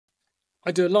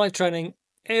I do a live training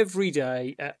every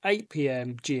day at 8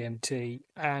 p.m. GMT,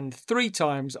 and 3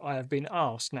 times I have been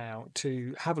asked now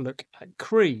to have a look at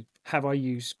Krea. Have I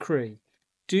used Krea?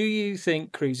 Do you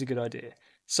think Kree's a good idea?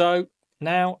 So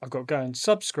now I've got to go and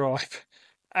subscribe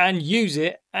and use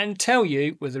it and tell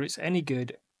you whether it's any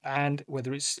good and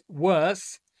whether it's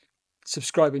worth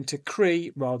subscribing to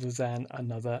Krea rather than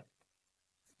another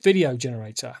video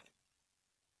generator.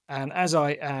 And as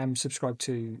I am subscribed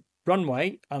to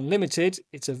Runway Unlimited,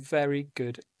 it's a very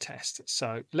good test.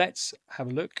 So let's have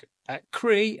a look at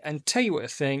Krea and tell you what I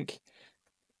think.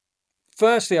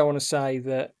 Firstly, I want to say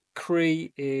that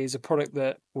Krea is a product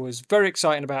that was very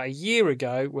exciting about a year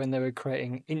ago when they were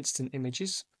creating instant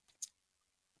images.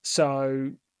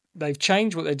 So they've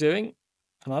changed what they're doing,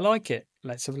 and I like it.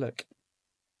 Let's have a look.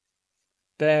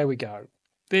 There we go.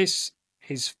 This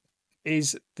is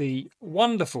the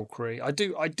wonderful Krea. I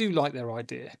do like their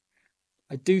idea.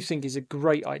 I do think is a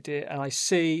great idea, and I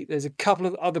see there's a couple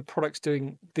of other products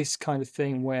doing this kind of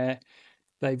thing where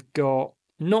they've got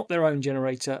not their own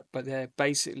generator, but they're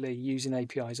basically using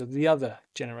APIs of the other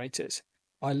generators.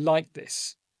 I like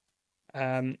this.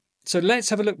 So let's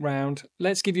have a look round.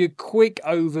 Let's give you a quick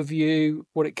overview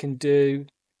what it can do.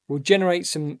 We'll generate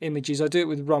some images. I do it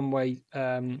with Runway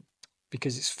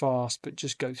because it's fast, but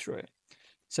just go through it.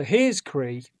 So here's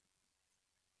Krea.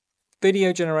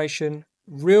 Video generation,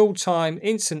 real-time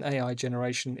instant AI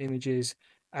generation images,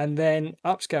 and then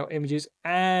upscale images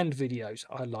and videos.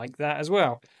 I like that as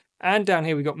well. And down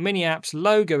here we've got mini apps,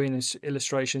 logo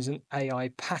illustrations, and AI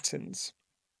patterns.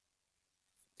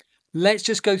 Let's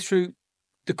just go through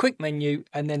the quick menu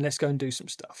and then let's go and do some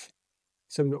stuff.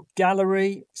 So we've got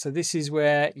gallery. So this is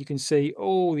where you can see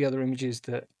all the other images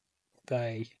that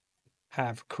they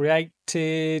have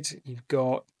created. You've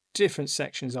got different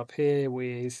sections up here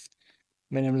with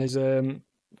minimalism.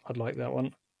 I'd like that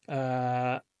one.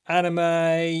 Anime.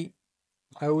 I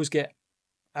always get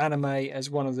anime as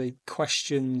one of the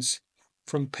questions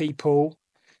from people.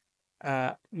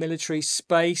 Military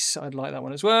space. I'd like that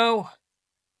one as well.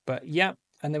 But yeah.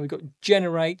 And then we've got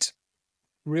generate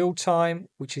real time,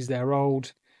 which is their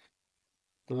old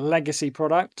legacy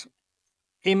product.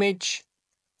 Image,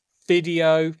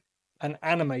 video, and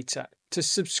animator. To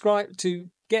subscribe,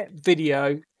 to get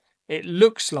video, it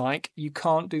looks like you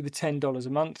can't do the $10 a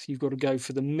month. You've got to go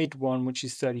for the mid one, which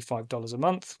is $35 a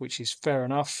month, which is fair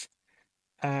enough.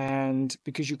 And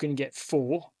because you can get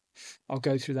 4, I'll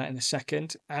go through that in a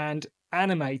second. And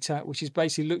animator, which is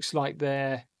basically looks like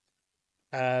their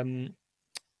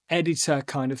editor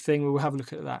kind of thing. We'll have a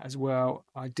look at that as well.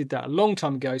 I did that a long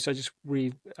time ago, so I just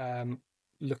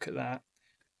look at that.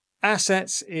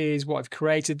 Assets is what I've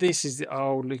created. This is the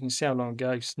old, you can see how long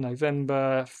ago. It's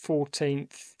November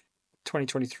 14th,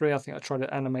 2023. I think I tried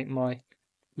to animate my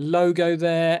logo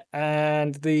there.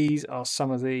 And these are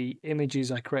some of the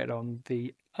images I created on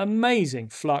the amazing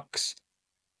Flux.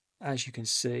 As you can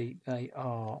see, they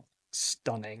are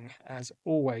stunning, as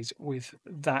always, with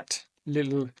that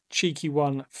little cheeky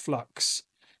one, Flux.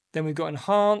 Then we've got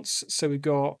enhance. So we've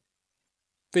got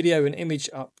video and image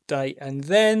update, and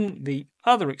then the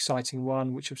other exciting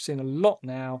one, which I've seen a lot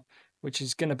now, which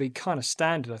is going to be kind of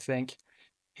standard, I think,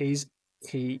 is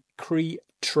the Krea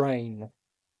Train.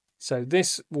 So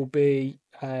this will be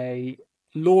a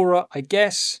LoRa, I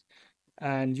guess,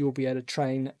 and you'll be able to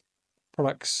train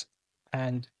products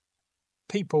and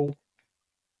people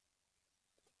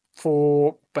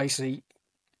for basically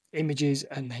images,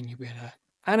 and then you'll be able to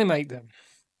animate them.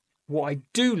 What I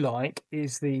do like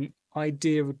is the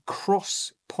idea of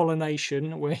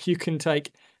cross-pollination, where you can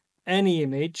take any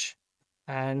image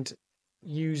and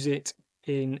use it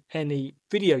in any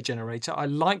video generator. I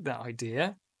like that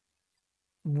idea.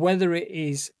 Whether it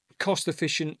is cost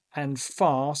efficient and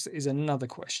fast is another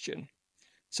question.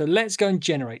 So let's go and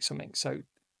generate something. So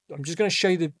I'm just going to show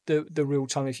you the real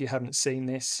time if you haven't seen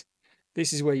this.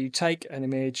 This is where you take an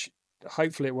image.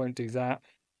 Hopefully it won't do that.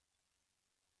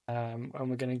 And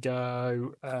we're going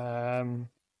to go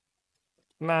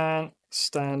man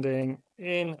standing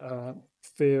in a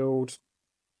field.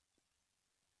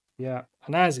 Yeah,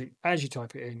 and as you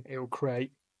type it in, it will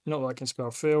create, not that I can spell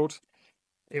field,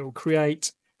 it will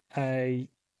create a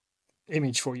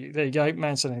image for you. There you go,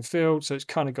 man standing in field. So it's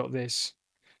kind of got this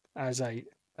as an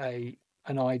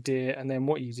idea, and then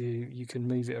what you do, you can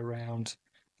move it around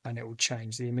and it will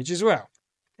change the image as well.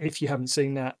 If you haven't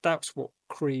seen that, that's what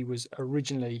Krea was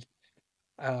originally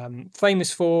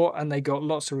famous for, and they got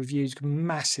lots of reviews,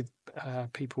 massive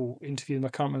people interview them. I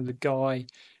can't remember the guy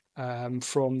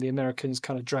from the Americans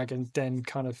kind of Dragon Den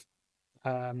kind of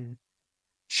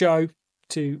show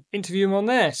to interview him on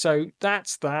there. So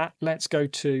that's that. Let's go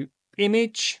to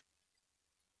image.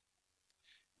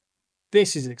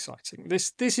 This is exciting.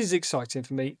 This is exciting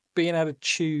for me, being able to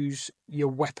choose your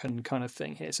weapon kind of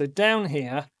thing here. So down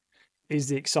here is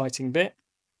the exciting bit.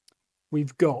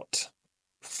 We've got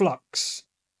flux,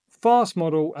 fast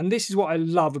model, and this is what I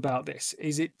love about this,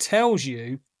 is it tells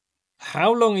you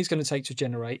how long it's going to take to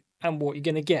generate and what you're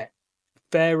going to get.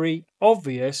 Very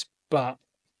obvious, but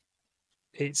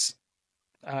it's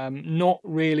not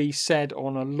really said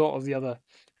on a lot of the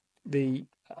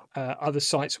other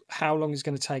sites how long it's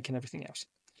going to take and everything else.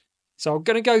 So I'm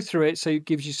going to go through it so it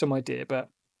gives you some idea. But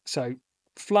so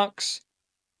flux,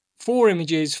 4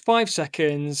 images, 5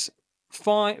 seconds,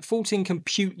 14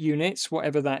 compute units,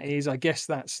 whatever that is. I guess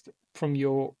that's from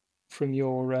your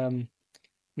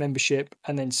membership.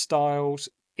 And then styles,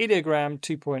 ideogram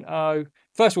 2.0.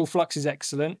 First of all, flux is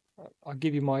excellent. I'll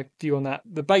give you my view on that.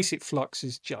 The basic flux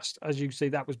is just, as you can see,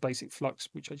 that was basic flux,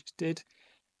 which I just did.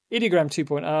 Ideogram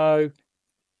 2.0,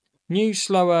 new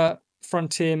slower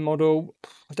frontier model.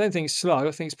 I don't think it's slow.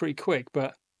 I think it's pretty quick,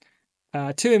 but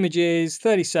 2 images,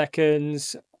 30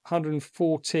 seconds,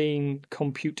 114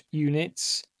 compute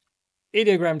units.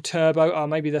 Ideogram Turbo,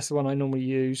 maybe that's the one I normally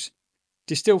use.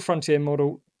 Distill Frontier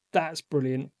model, that's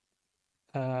brilliant.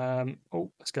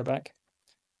 Let's go back.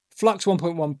 Flux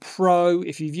 1.1 Pro,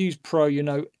 if you've used Pro, you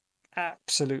know,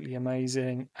 absolutely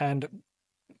amazing. And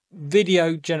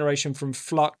video generation from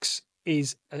Flux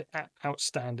is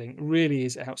outstanding, really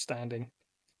is outstanding.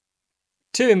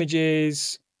 2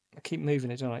 images, I keep moving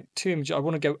it, don't I? 2 images, I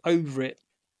want to go over it.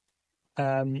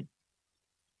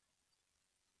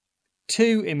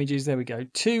 2 images, there we go.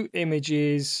 2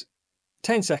 images,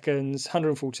 10 seconds,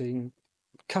 114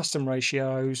 custom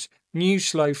ratios, new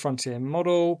slow frontier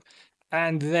model,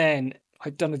 and then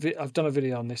I've done a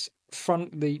video on this.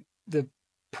 The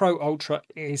Pro Ultra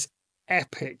is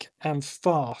epic and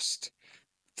fast.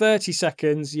 30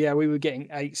 seconds, yeah, we were getting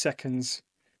 8 seconds.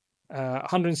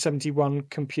 171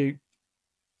 compute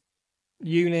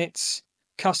units,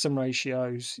 custom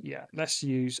ratios. Yeah, let's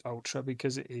use Ultra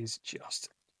because it is just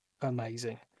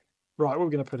amazing. Right, what are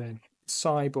we going to put in?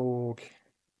 Cyborg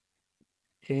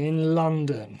in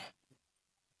London.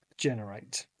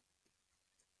 Generate.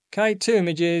 Okay, 2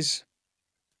 images.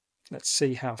 Let's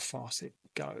see how fast it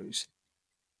goes.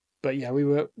 But yeah, we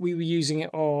were using it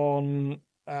on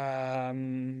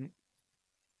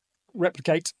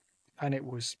replicate, and it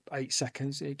was 8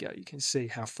 seconds. There you go. You can see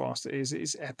how fast it is. It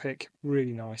is epic.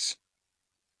 Really nice.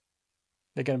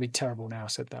 They're going to be terrible now. I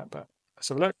said that, but let's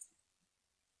have a look.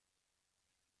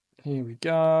 Here we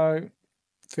go.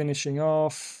 Finishing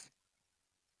off.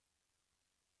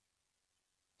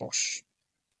 Bosh.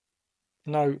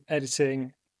 No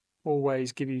editing.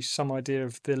 Always give you some idea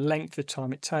of the length of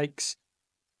time it takes.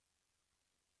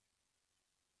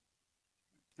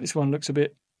 This one looks a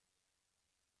bit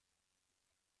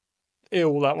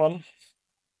ill, that one.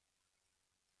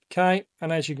 Okay,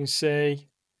 and as you can see,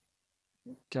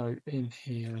 go in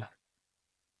here.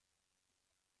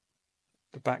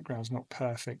 The background's not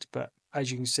perfect, but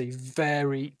as you can see,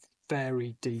 very,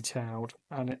 very detailed,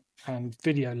 and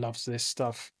video loves this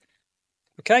stuff.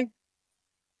 Okay,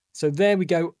 so there we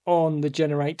go on the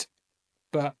generate,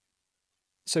 but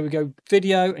so we go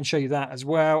video and show you that as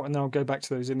well, and then I'll go back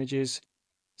to those images.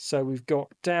 So we've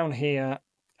got down here,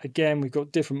 again, we've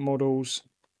got different models.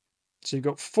 So you've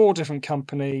got 4 different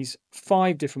companies,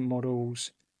 5 different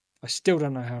models. I still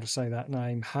don't know how to say that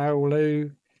name.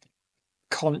 Haolu,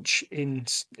 Conch in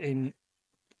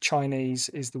Chinese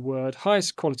is the word.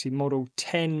 Highest quality model,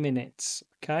 10 minutes.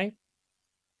 Okay.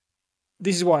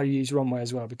 This is why I use Runway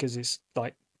as well, because it's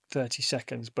like 30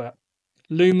 seconds. But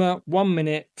Luma, 1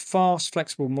 minute, fast,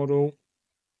 flexible model.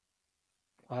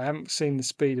 I haven't seen the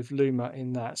speed of Luma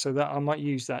in that, so that I might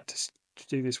use that to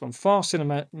do this one. Fast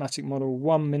cinematic model,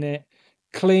 1 minute.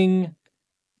 Kling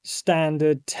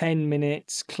standard, 10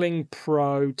 minutes. Kling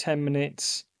Pro, 10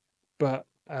 minutes, but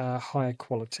higher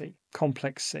quality,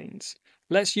 complex scenes.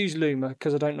 Let's use Luma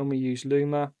because I don't normally use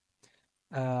Luma.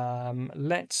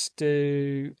 Let's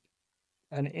do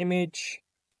an image.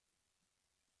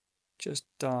 Just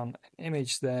done an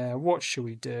image there. What should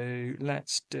we do?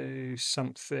 Let's do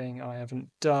something I haven't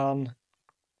done.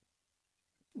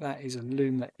 That is a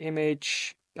Luma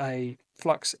image, a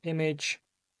Flux image.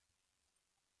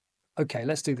 Okay,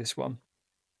 let's do this one.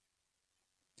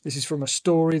 This is from a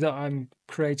story that I'm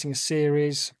creating a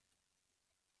series.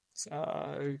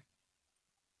 So,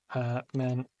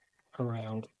 men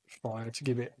around fire to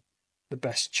give it the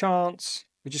best chance.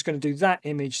 We're just going to do that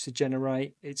image to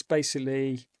generate. It's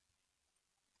basically,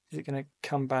 is it going to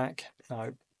come back?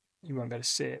 No, you won't be able to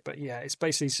see it. But yeah, it's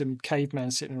basically some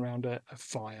caveman sitting around a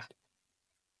fire.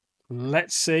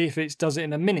 Let's see if it does it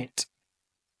in a minute.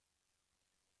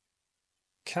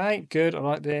 Okay, good. I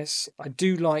like this. I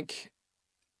do like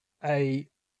a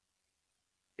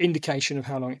indication of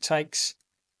how long it takes.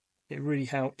 It really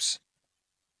helps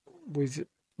with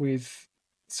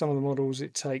some of the models.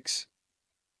 It takes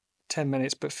 10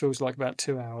 minutes, but feels like about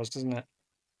 2 hours, doesn't it?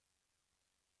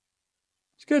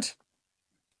 It's good.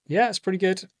 Yeah, it's pretty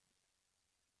good.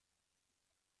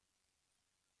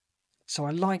 So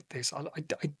I like this. I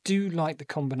do like the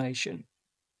combination.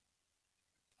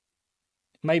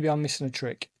 Maybe I'm missing a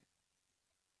trick.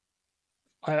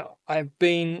 I've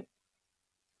been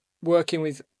working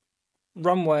with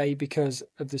runway because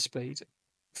of the speed.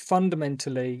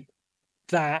 Fundamentally,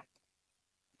 that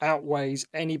outweighs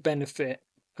any benefit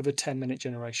of a 10-minute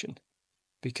generation,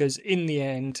 because in the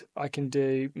end I can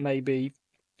do maybe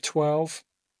 12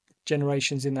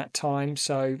 generations in that time.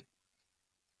 So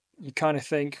you kind of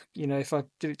think, if I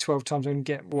did it 12 times, I'm going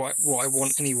to get what I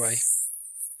want anyway.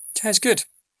 Okay, it's good.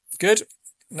 Good.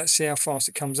 Let's see how fast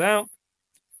it comes out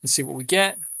and see what we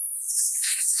get.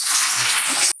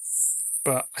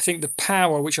 But I think the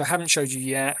power, which I haven't showed you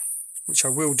yet, which I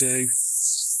will do.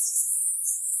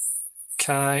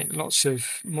 Okay, lots of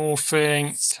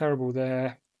morphing. Terrible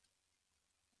there.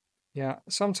 Yeah,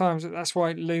 sometimes that's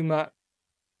why Luma,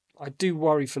 I do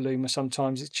worry for Luma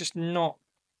sometimes. It's just not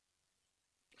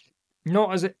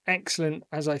as excellent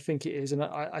as I think it is. And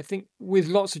I think with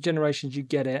lots of generations you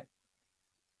get it.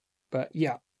 But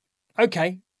yeah,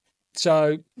 okay.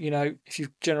 So, if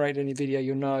you've generated any video,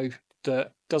 you'll know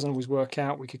that doesn't always work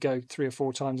out. We could go 3 or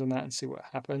 4 times on that and see what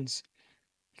happens.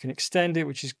 You can extend it,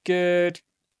 which is good.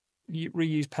 You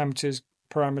reuse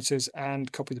parameters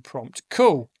and copy the prompt.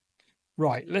 Cool.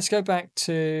 Right, let's go back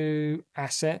to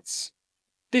assets.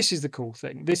 This is the cool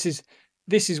thing. This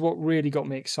is what really got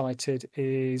me excited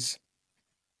is,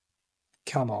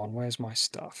 come on, where's my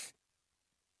stuff?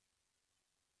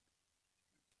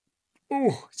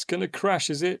 Oh, it's going to crash,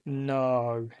 is it?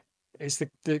 No. It's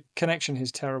the connection is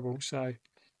terrible, so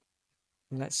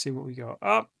let's see what we got.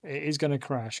 Oh, it is going to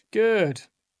crash. Good.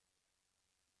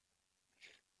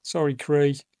 Sorry,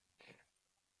 Cree.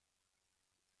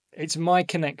 It's my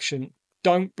connection.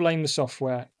 Don't blame the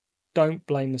software. Don't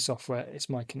blame the software. It's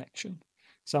my connection.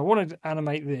 So I wanted to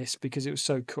animate this because it was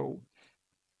so cool.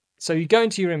 So you go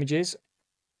into your images.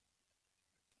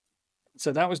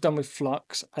 So that was done with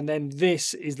Flux. And then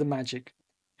this is the magic,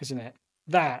 isn't it?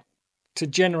 That, to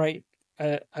generate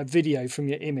a video from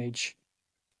your image.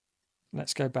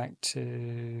 Let's go back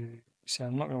to, so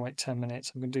I'm not going to wait 10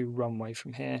 minutes. I'm going to do runway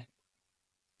from here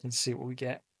and see what we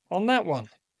get on that one.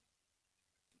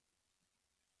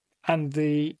 And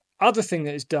the other thing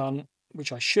that is done,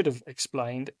 which I should have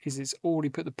explained, is it's already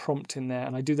put the prompt in there.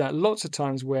 And I do that lots of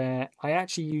times where I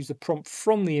actually use the prompt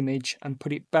from the image and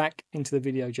put it back into the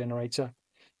video generator,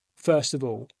 first of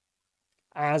all,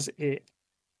 as it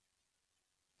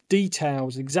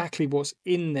details exactly what's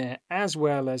in there, as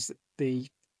well as the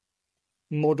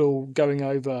model going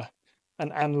over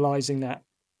and analyzing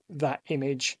that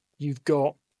image. You've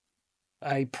got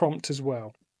a prompt as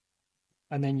well.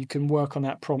 And then you can work on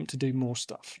that prompt to do more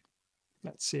stuff.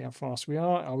 Let's see how fast we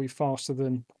are. Are we faster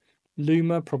than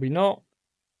Luma? Probably not.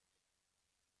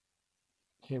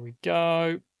 Here we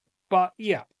go. But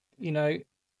yeah,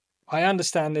 I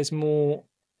understand there's more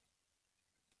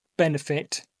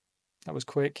benefit. That was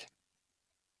quick.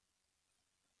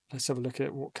 Let's have a look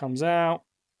at what comes out.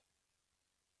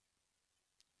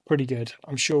 Pretty good.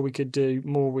 I'm sure we could do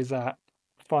more with that.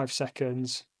 5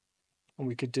 seconds. And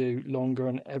we could do longer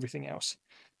and everything else.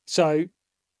 So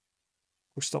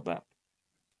we'll stop that.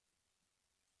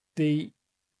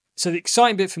 So the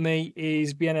exciting bit for me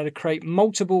is being able to create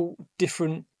multiple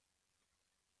different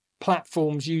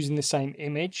platforms using the same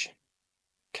image.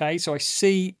 Okay, so I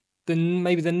see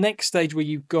maybe the next stage where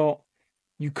you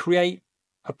create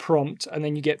a prompt and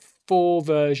then you get 4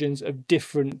 versions of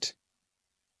different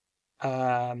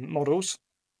models.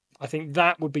 I think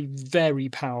that would be very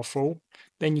powerful.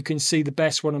 Then you can see the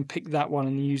best one and pick that one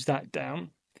and use that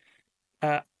down.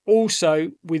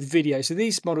 Also with video, so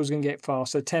these models are going to get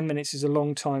faster. 10 minutes is a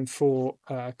long time for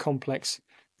complex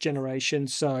generation,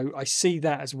 so I see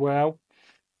that as well.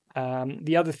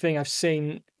 The other thing I've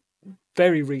seen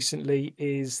very recently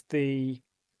is the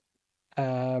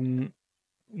I don't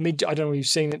know if you've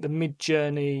seen it, the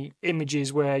mid-journey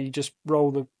images where you just roll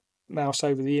the mouse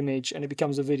over the image and it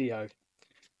becomes a video.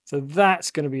 So that's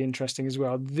going to be interesting as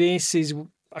well. This is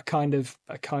a kind of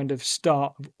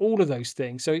start of all of those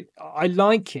things. So I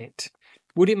like it.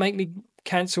 Would it make me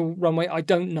cancel Runway? I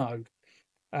don't know.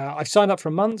 I've signed up for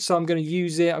a month, so I'm going to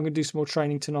use it. I'm going to do some more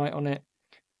training tonight on it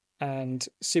and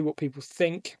see what people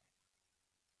think.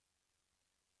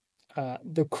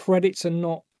 The credits are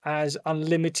not as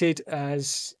unlimited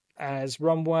as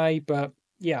runway, but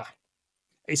yeah,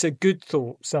 it's a good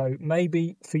thought. So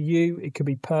maybe for you it could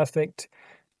be perfect.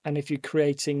 And if you're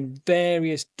creating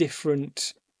various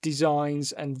different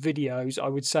designs and videos, I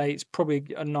would say it's probably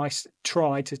a nice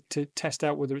try to test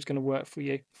out whether it's going to work for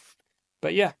you.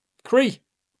 But yeah, Cree,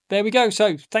 there we go.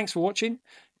 So thanks for watching.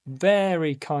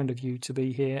 Very kind of you to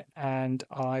be here, and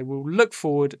I will look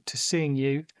forward to seeing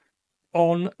you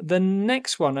on the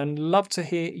next one, and love to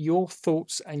hear your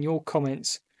thoughts and your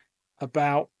comments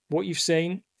about what you've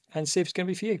seen and see if it's going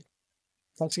to be for you.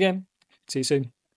 Thanks again. See you soon.